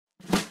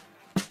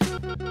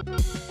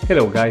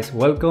Hello guys,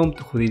 welcome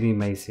to Houdini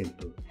Made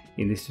Simple.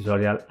 In this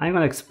tutorial, I'm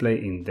going to explain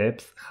in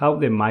depth how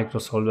the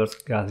microsolver's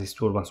gas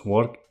disturbance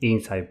work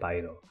inside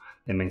Pyro,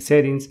 the main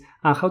settings,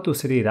 and how to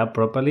set it up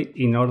properly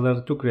in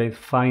order to create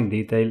fine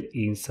detail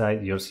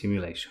inside your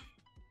simulation.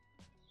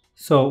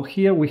 So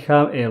here we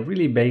have a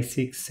really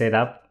basic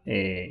setup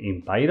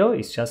in Pyro.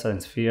 It's just a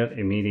sphere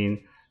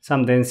emitting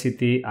some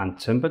density and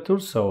temperature,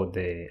 so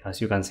as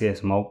you can see, the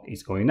smoke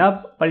is going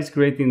up, but it's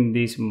creating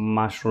this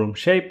mushroom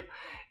shape.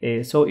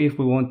 So if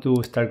we want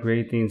to start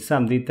creating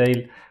some detail,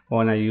 we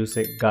want to use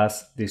a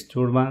gas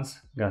disturb,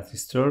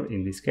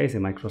 in this case a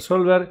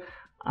microsolver,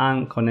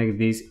 and connect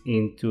this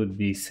into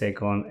the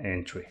second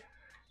entry.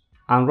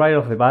 And right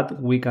off the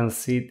bat, we can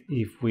see,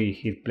 if we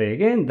hit play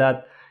again,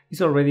 that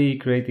it's already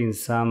creating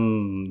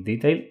some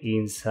detail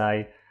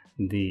inside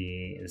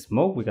the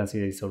smoke. We can see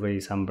there's already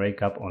some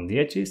breakup on the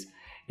edges.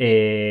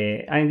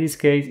 And in this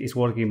case, it's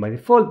working by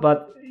default,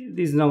 but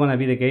this is not going to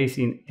be the case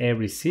in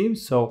every sim.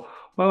 So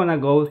we're going to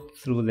go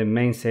through the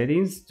main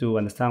settings to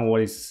understand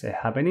what is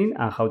happening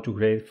and how to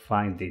create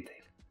fine detail.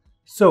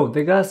 So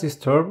the gas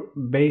disturb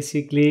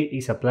basically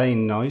is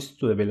applying noise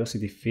to the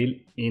velocity field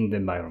in the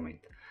environment.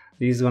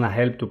 This is going to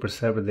help to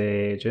preserve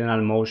the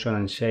general motion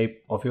and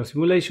shape of your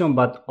simulation,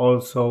 but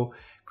also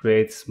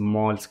create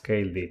small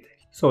scale detail.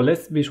 So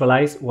let's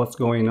visualize what's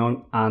going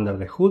on under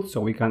the hood so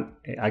we can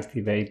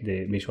activate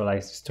the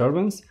visualize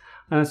disturbance.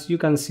 And as you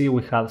can see,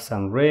 we have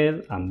some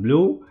red and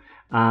blue,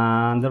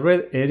 and the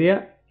red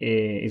area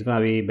is going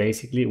to be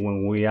basically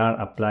when we are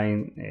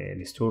applying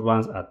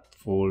disturbance at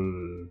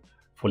full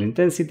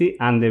intensity,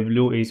 and the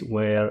blue is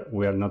where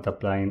we are not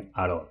applying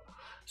at all.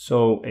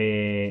 So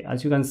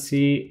as you can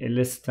see,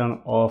 let's turn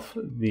off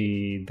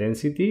the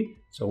density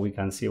so we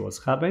can see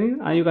what's happening,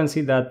 and you can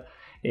see that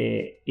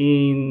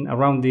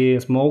around the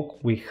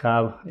smoke we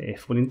have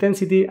full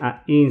intensity, and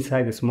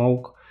inside the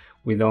smoke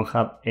we don't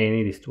have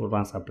any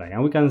disturbance applied.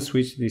 And we can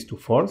switch this to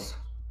force,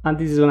 and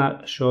this is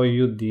gonna show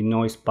you the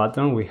noise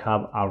pattern we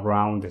have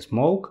around the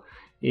smoke.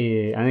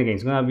 And again,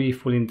 it's gonna be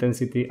full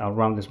intensity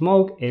around the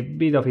smoke, a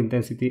bit of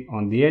intensity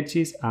on the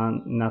edges,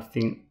 and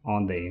nothing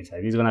on the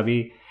inside. This is gonna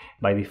be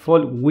by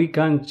default. We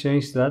can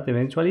change that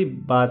eventually,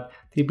 but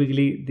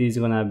typically this is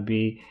gonna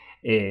be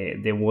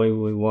the way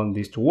we want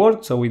this to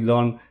work, so we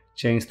don't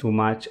change too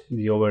much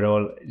the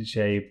overall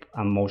shape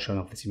and motion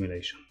of the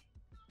simulation.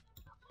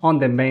 On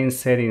the main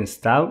settings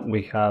tab,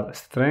 we have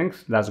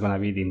strength. That's going to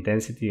be the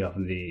intensity of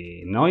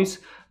the noise.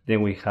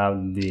 Then we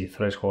have the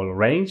threshold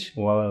range.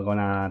 We're going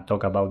to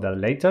talk about that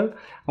later.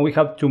 And we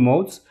have two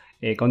modes,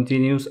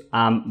 continuous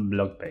and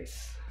block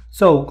based.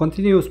 So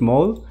continuous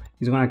mode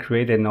is going to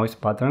create a noise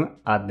pattern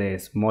at the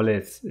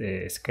smallest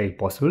scale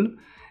possible.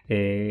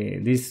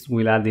 This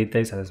will add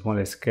details at the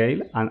smallest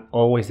scale, and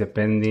always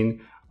depending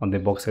on the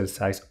voxel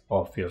size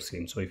of your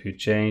sim. So if you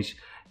change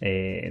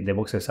the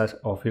voxel size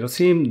of your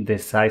sim, the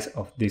size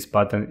of this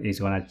pattern is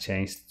going to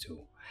change too.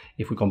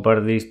 If we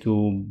compare this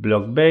to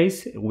block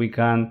base, we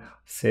can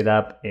set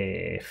up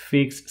a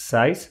fixed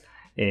size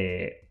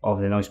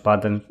of the noise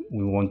pattern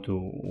we want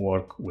to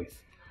work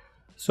with.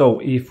 So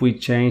if we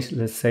change,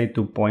 let's say,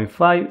 to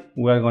 0.5,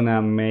 we are going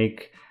to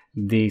make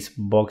these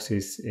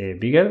boxes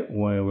bigger,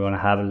 where we're going to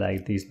have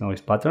like this noise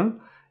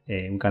pattern.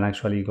 We can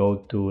actually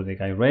go to the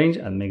guide range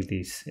and make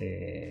this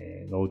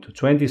go to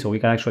 20, so we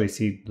can actually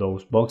see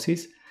those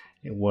boxes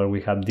where we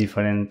have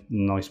different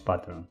noise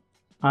pattern.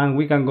 And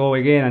we can go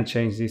again and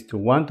change this to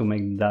 1 to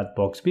make that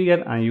box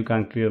bigger, and you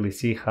can clearly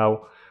see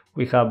how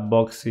we have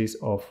boxes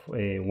of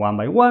 1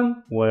 by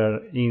 1, where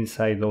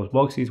inside those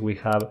boxes we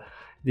have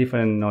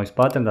different noise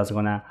pattern that's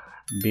gonna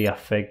be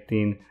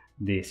affecting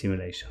the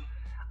simulation.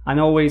 And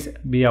always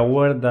be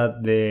aware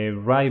that the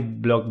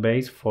right block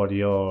base for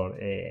your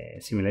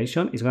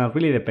simulation is going to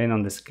really depend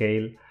on the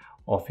scale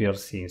of your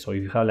scene. So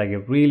if you have like a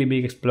really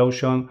big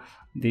explosion,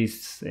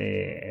 this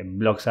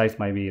block size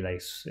might be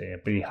like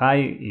pretty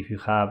high. If you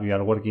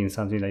are working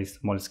something like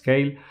small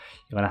scale,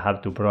 you're going to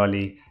have to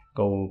probably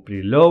go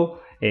pretty low.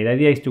 The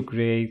idea is to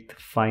create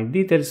fine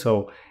detail,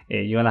 so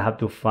you're going to have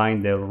to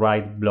find the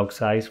right block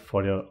size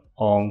for your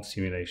own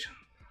simulation.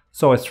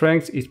 So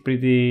strength is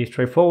pretty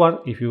straightforward.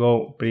 If you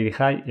go pretty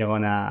high, you're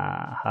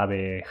gonna have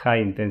a high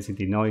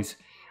intensity noise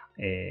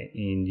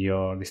in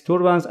your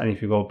disturbance, and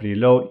if you go pretty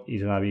low,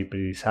 it's gonna be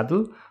pretty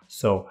subtle.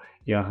 So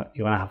you're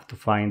gonna have to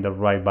find the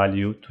right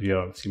value to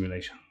your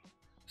simulation.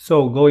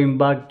 So going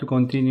back to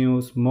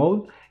continuous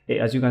mode,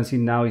 as you can see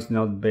now, it's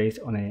not based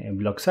on a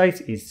block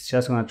size. It's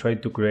just gonna try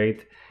to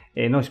create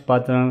a noise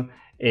pattern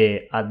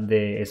at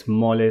the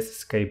smallest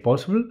scale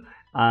possible,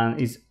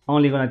 and it's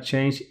only going to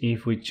change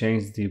if we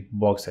change the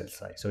voxel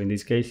size. So in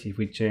this case, if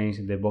we change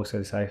the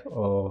voxel size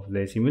of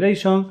the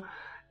simulation,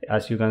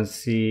 as you can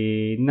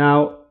see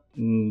now,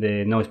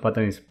 the noise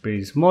pattern is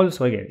pretty small.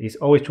 So again, it's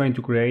always trying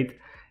to create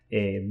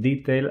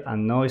detail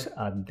and noise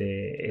at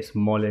the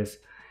smallest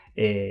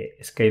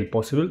scale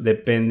possible,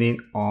 depending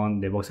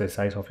on the voxel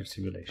size of your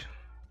simulation.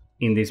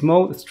 In this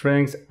mode,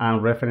 strength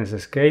and reference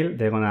scale,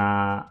 they're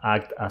gonna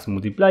act as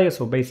multipliers.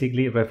 So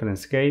basically,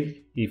 reference scale,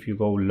 if you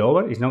go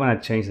lower, it's not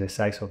gonna change the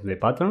size of the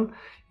pattern.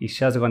 It's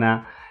just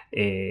gonna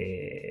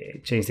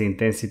change the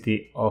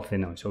intensity of the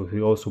noise. So if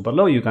you go super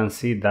low, you can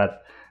see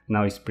that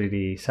now it's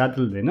pretty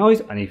subtle, the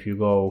noise, and if you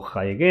go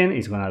high again,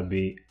 it's gonna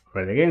be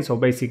red again. So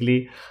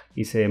basically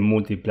it's a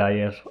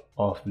multiplier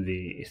of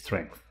the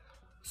strength.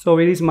 So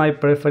it is my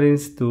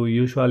preference to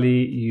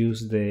usually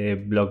use the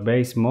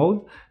block-based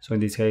mode. So in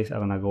this case, I'm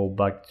gonna go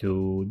back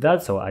to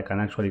that so I can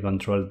actually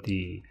control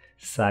the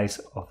size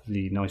of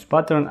the noise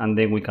pattern, and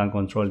then we can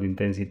control the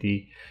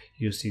intensity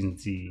using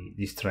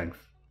the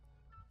strength.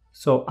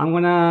 So I'm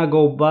gonna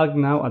go back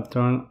now and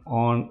turn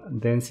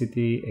on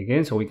density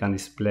again so we can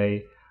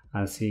display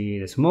and see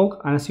the smoke.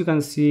 And as you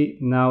can see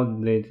now,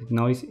 the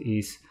noise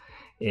is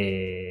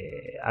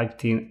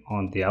acting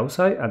on the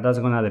outside, and that's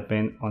gonna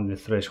depend on the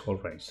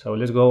threshold range. So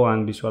let's go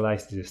and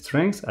visualize the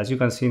strengths. As you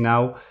can see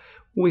now,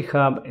 we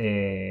have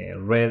a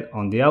red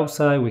on the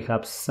outside, we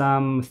have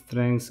some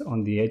strengths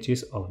on the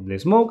edges of the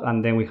smoke,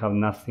 and then we have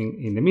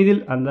nothing in the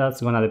middle, and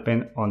that's gonna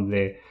depend on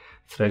the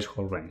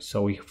threshold range.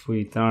 So if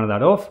we turn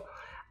that off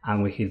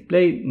and we hit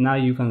play, now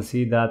you can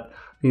see that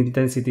the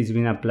intensity is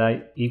being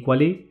applied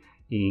equally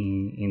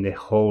in the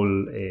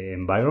whole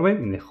environment,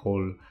 in the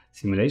whole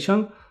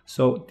simulation.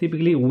 So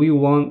typically we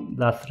want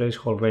that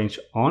threshold range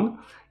on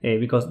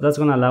because that's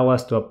going to allow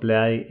us to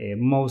apply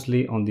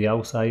mostly on the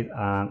outside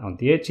and on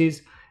the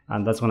edges,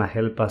 and that's going to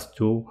help us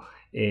to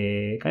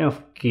kind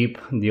of keep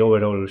the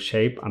overall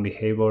shape and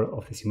behavior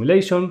of the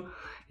simulation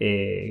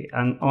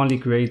and only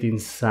creating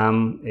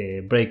some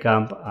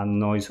breakup and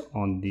noise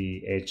on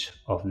the edge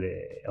of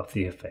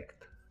the effect.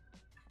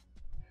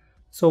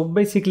 So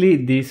basically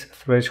this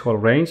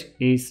threshold range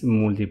is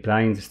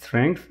multiplying the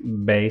strength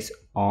based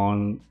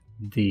on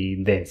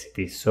the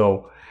density.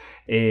 So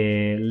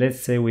let's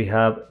say we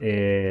have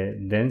a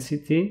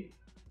density,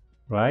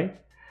 right?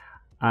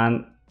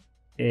 And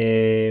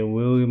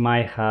we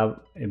might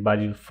have a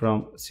value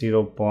from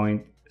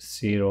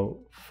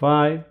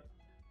 0.05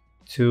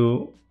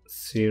 to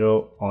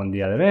 0 on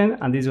the other end,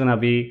 and this is going to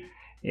be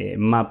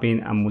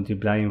mapping and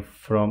multiplying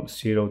from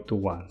 0 to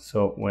 1.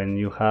 So when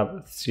you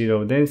have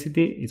 0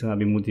 density, it's going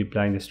to be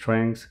multiplying the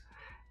strength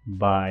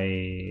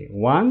by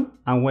 1,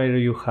 and where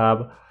you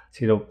have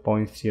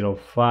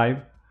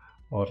 0.05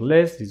 or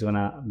less, it's going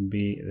to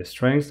be the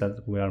strength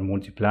that we are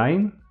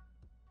multiplying.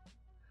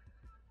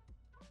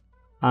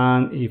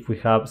 And if we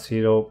have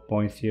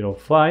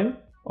 0.05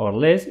 or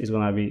less, it's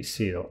going to be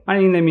 0.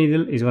 And in the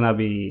middle, it's going to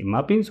be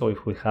mapping. So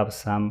if we have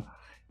some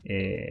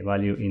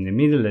value in the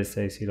middle, let's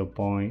say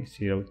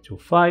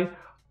 0.025,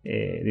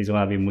 this is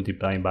going to be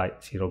multiplied by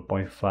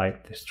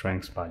 0.5, the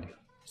strength value.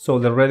 So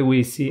the red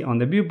we see on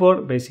the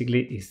viewport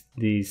basically is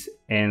this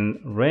end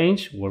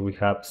range where we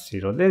have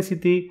 0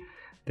 density,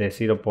 the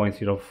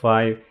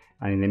 0.05,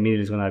 and in the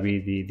middle is going to be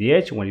the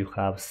edge where you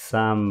have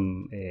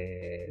some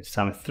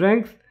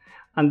strength,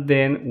 and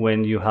then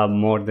when you have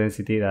more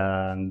density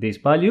than this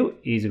value,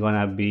 is going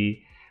to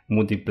be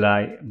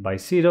multiplied by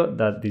 0,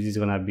 that this is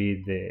going to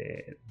be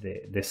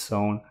the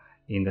zone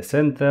in the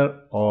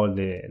center or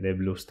the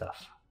blue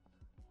stuff.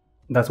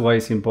 That's why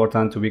it's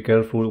important to be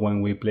careful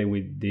when we play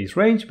with this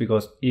range,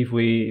 because if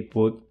we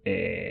put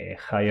a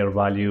higher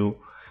value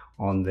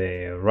on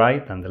the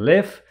right and the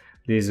left,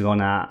 this is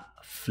gonna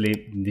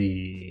flip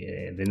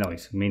the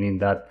noise, meaning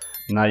that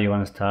now you're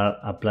gonna start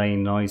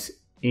applying noise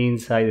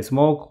inside the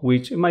smoke,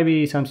 which might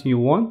be something you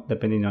want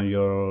depending on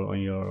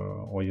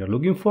what you're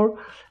looking for,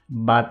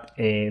 but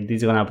this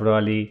is gonna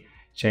probably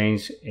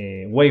change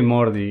way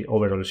more the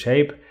overall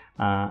shape.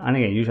 And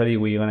again, usually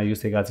we're gonna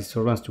use the gas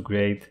disturbance to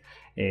create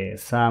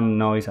some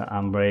noise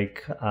and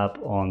break up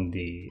on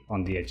the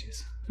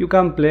edges. You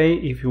can play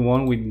if you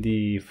want with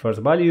the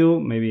first value,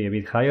 maybe a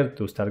bit higher,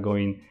 to start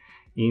going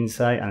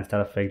inside and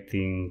start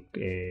affecting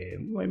a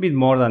bit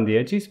more than the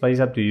edges, but it's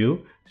up to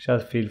you.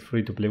 Just feel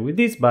free to play with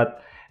this,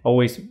 but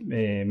always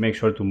make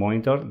sure to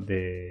monitor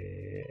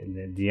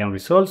the end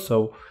result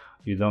so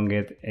you don't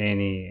get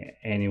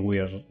any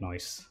weird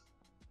noise.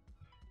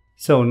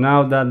 So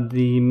now that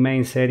the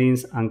main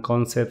settings and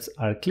concepts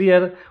are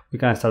clear, we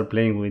can start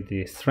playing with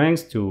the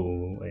strengths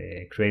to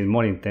create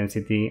more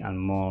intensity and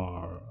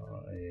more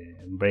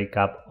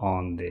breakup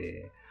on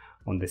the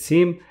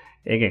sim.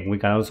 Again, we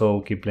can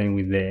also keep playing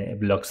with the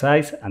block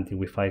size until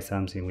we find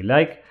something we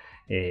like.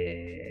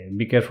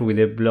 Be careful with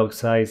the block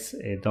size,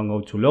 don't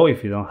go too low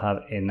if you don't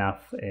have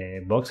enough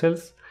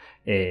voxels.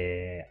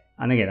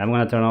 And again, I'm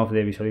going to turn off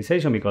the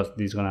visualization because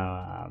this is going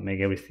to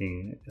make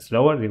everything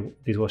slower.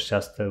 This was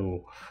just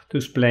to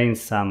explain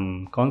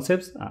some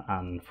concepts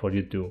and for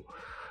you to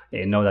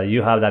know that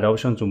you have that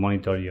option to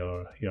monitor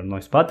your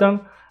noise pattern.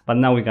 But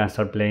now we can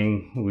start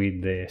playing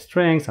with the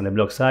strengths and the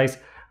block size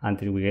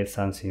until we get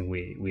something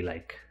we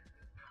like.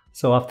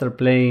 So after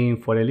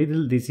playing for a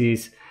little, this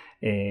is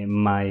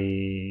my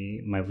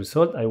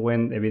result. I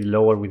went a bit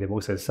lower with the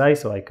voxel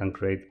size so I can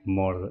create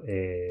more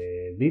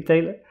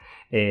detail.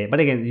 But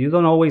again, you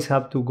don't always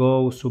have to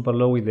go super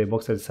low with the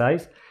voxel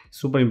size. It's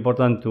super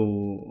important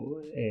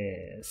to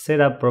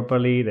set up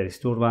properly the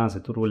disturbance,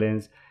 the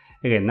turbulence.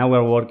 Again, now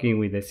we're working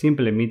with a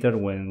simple emitter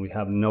when we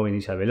have no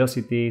initial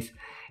velocities.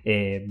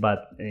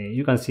 but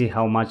you can see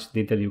how much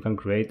detail you can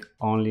create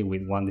only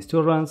with one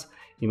disturbance.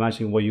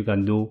 Imagine what you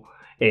can do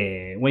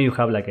when you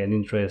have like an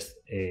interest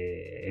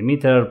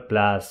emitter,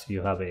 plus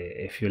you have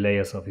a few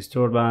layers of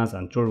disturbance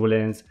and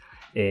turbulence.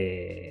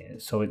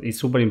 So it's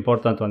super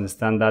important to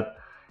understand that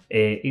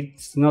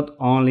it's not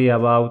only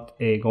about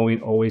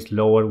going always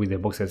lower with the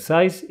voxel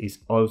size. It's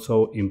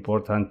also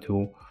important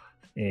to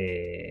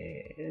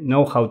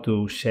know how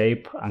to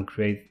shape and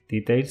create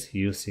details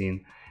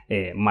using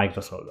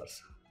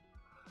microsolvers.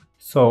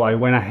 So I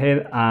went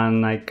ahead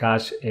and I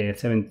cached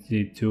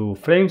 72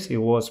 frames. It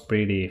was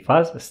pretty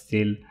fast,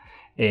 still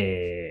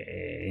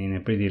in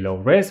a pretty low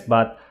res,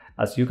 but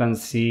as you can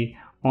see,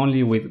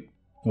 only with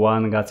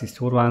one gas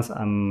disturbance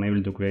I'm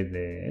able to create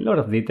a lot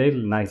of detail,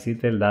 nice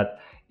detail, that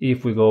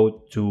if we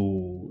go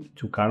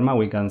to Karma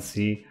we can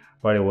see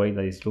right away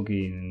that it's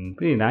looking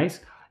pretty nice.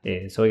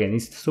 So again,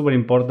 it's super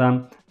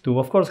important to,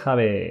 of course, have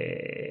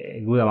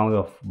a good amount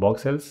of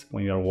voxels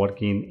when you are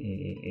working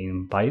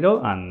in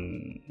Pyro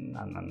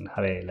and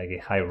have like a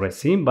high res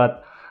scene,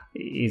 but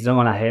it's not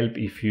gonna help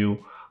if you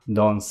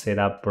don't set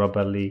up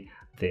properly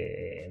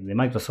the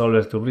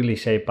microsolvers to really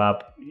shape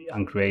up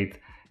and create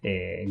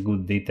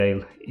good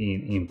detail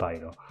in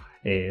Pyro.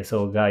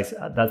 So guys,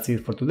 that's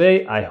it for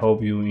today. I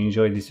hope you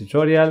enjoyed this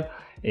tutorial.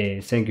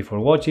 Thank you for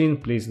watching.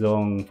 Please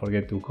don't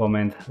forget to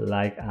comment,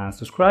 like and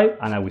subscribe,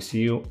 and I will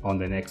see you on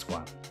the next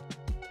one.